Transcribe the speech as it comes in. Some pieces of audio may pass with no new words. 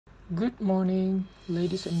Good morning,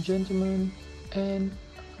 ladies and gentlemen, and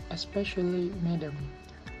especially madam.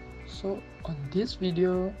 So, on this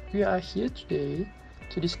video, we are here today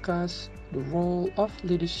to discuss the role of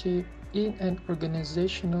leadership in an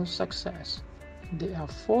organizational success. There are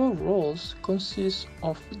four roles consist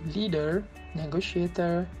of leader,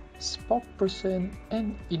 negotiator, spokesperson,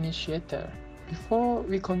 and initiator. Before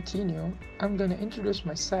we continue, I'm gonna introduce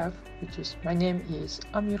myself, which is my name is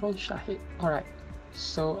Amirul Shahid. Alright.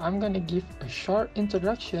 So I'm gonna give a short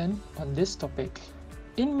introduction on this topic.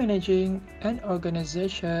 In managing an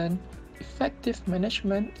organization, effective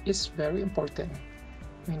management is very important.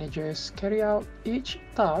 Managers carry out each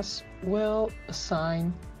task well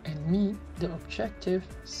assigned and meet the objective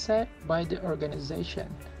set by the organization.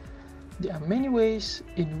 There are many ways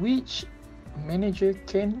in which a manager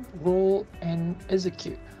can role and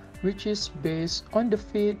execute, which is based on the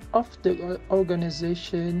fate of the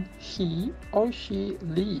organization he or she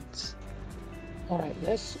leads. Alright,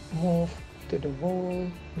 let's move to the role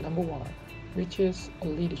number one, which is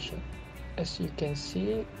leadership. As you can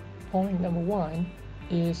see, point number one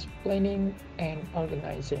is planning and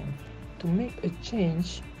organizing. To make a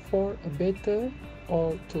change for a better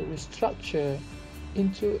or to restructure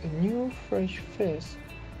into a new fresh face,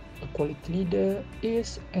 a quality leader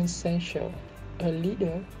is essential. A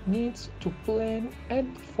leader needs to plan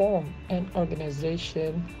and form an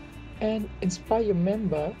organization and inspire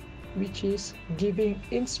members, which is giving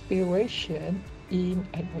inspiration in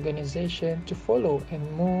an organization to follow and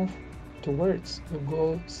move towards the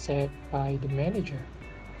goal set by the manager.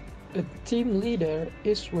 A team leader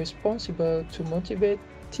is responsible to motivate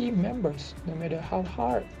team members no matter how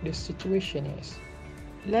hard the situation is.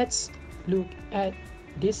 Let's look at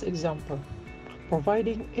this example.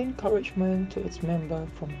 Providing encouragement to its member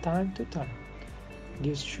from time to time.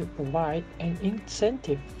 This should provide an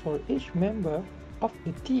incentive for each member of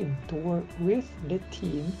the team to work with the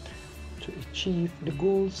team to achieve the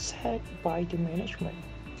goals set by the management.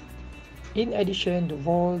 In addition, the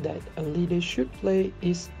role that a leader should play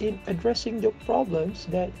is in addressing the problems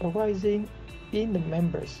that are arising in the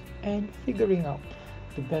members and figuring out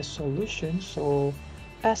the best solution so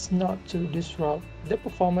as not to disrupt the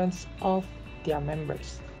performance of their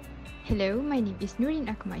members. Hello, my name is Nurin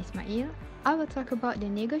Akma Ismail. I will talk about the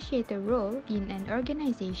negotiator role in an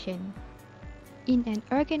organization. In an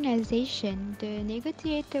organization, the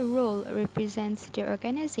negotiator role represents the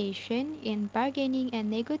organization in bargaining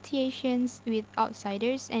and negotiations with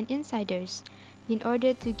outsiders and insiders in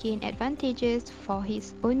order to gain advantages for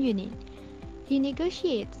his own unit. He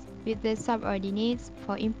negotiates with the subordinates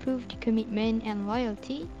for improved commitment and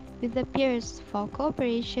loyalty, with the peers for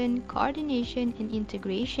cooperation, coordination, and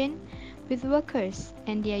integration, with workers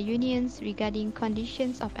and their unions regarding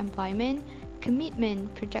conditions of employment,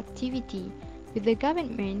 commitment, productivity, with the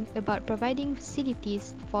government about providing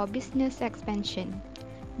facilities for business expansion.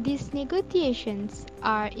 These negotiations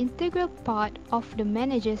are an integral part of the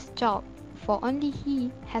manager's job, for only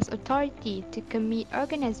he has authority to commit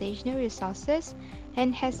organizational resources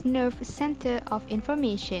and has nerve center of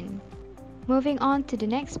information. Moving on to the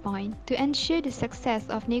next point, to ensure the success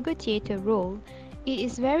of negotiator role, it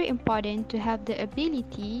is very important to have the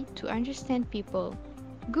ability to understand people.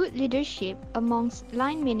 Good leadership amongst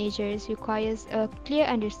line managers requires a clear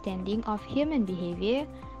understanding of human behavior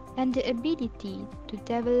and the ability to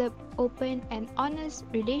develop open and honest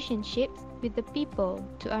relationships with the people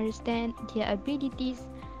to understand their abilities,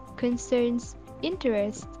 concerns,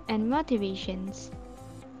 interests, and motivations.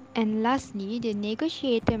 And lastly, the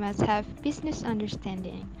negotiator must have business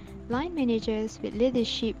understanding. Line managers with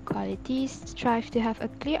leadership qualities strive to have a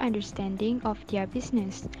clear understanding of their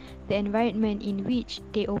business, the environment in which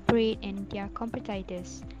they operate, and their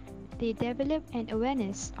competitors. They develop an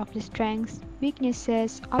awareness of the strengths,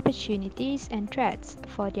 weaknesses, opportunities, and threats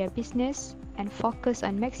for their business and focus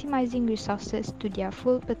on maximizing resources to their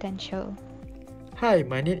full potential. Hi,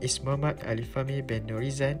 my name is Muhammad Alifami Ben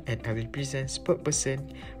Norizan and I will present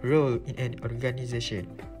spokesperson role in an organization.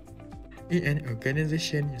 In an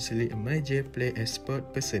organization, usually a manager plays a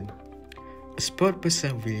spokesperson. A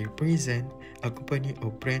spokesperson will represent a company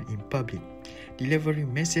or brand in public,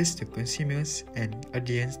 delivering messages to consumers and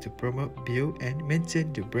audience to promote, build, and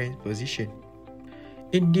maintain the brand position.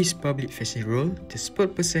 In this public-facing role, the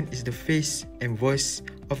spokesperson is the face and voice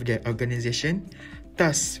of the organization,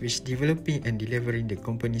 tasks with developing and delivering the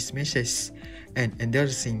company's message and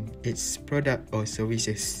endorsing its product or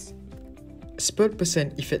services. A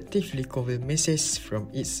spokesperson effectively conveys messages from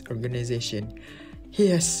its organization. He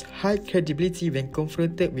has high credibility when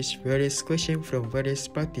confronted with various questions from various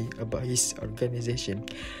parties about his organization.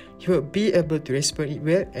 He will be able to respond it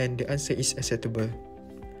well and the answer is acceptable.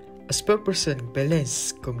 A A spokesperson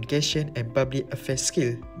balance communication and public affairs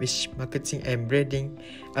skill with marketing and branding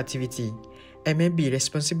activity, and may be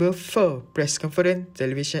responsible for press conference,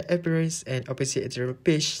 television appearance, and opposite editorial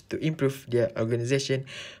page to improve their organization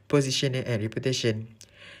positioning and reputation.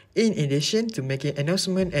 In addition to making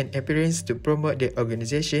announcement and appearance to promote the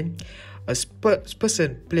organization, a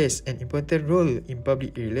spokesperson plays an important role in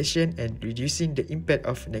public relations and reducing the impact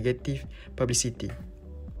of negative publicity.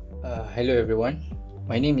 Hello everyone,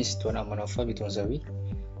 my name is Tuan Amanofa Bitonzawi,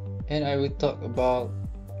 and I will talk about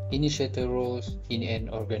initiator roles in an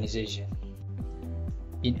organization.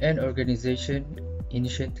 In an organization,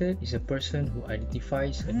 initiator is a person who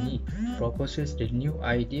identifies a need, proposes the new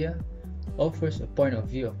idea, offers a point of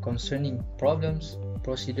view concerning problems,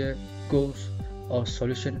 procedure, goals, or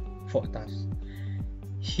solution for tasks.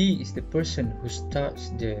 He is the person who starts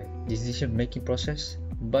the decision-making process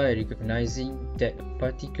by recognizing that a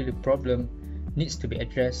particular problem needs to be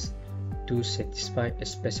addressed to satisfy a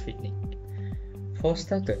specific need. For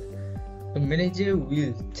starters, a manager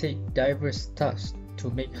will take diverse tasks to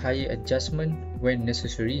make higher adjustment when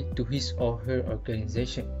necessary to his or her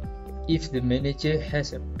organization. If the manager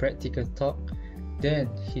has a practical thought, then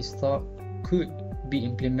his thought could be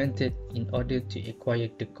implemented in order to acquire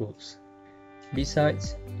the goals.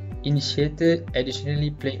 Besides, initiators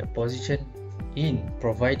additionally play a position in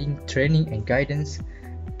providing training and guidance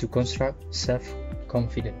to construct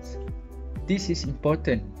self-confidence. This is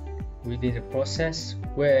important within a process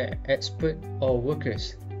where experts or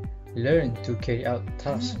workers learn to carry out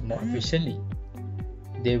tasks more efficiently.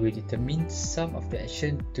 They will determine some of the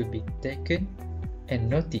action to be taken and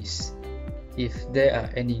notice if there are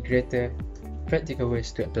any greater practical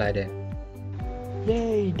ways to apply them.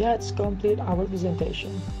 Yay, that's complete our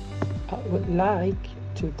presentation. I would like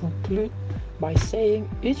to conclude by saying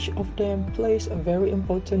each of them plays a very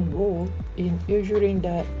important role in ensuring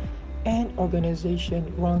that an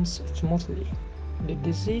organization runs smoothly. The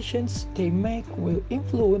decisions they make will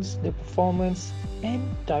influence the performance and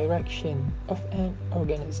direction of an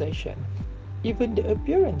organization. Even the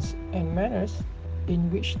appearance and manners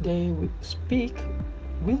in which they will speak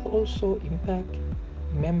will also impact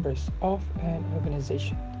members of an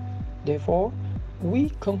organization. Therefore,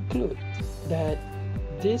 we conclude that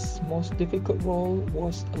this most difficult role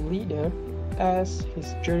was a leader, as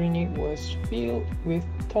his journey was filled with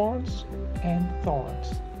thorns and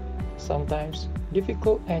thorns. Sometimes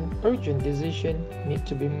difficult and urgent decisions need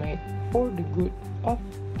to be made for the good of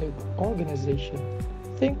the organization.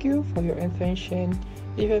 Thank you for your attention.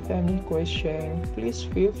 If you have any question, please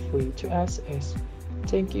feel free to ask us.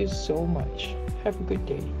 Thank you so much. Have a good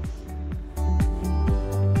day.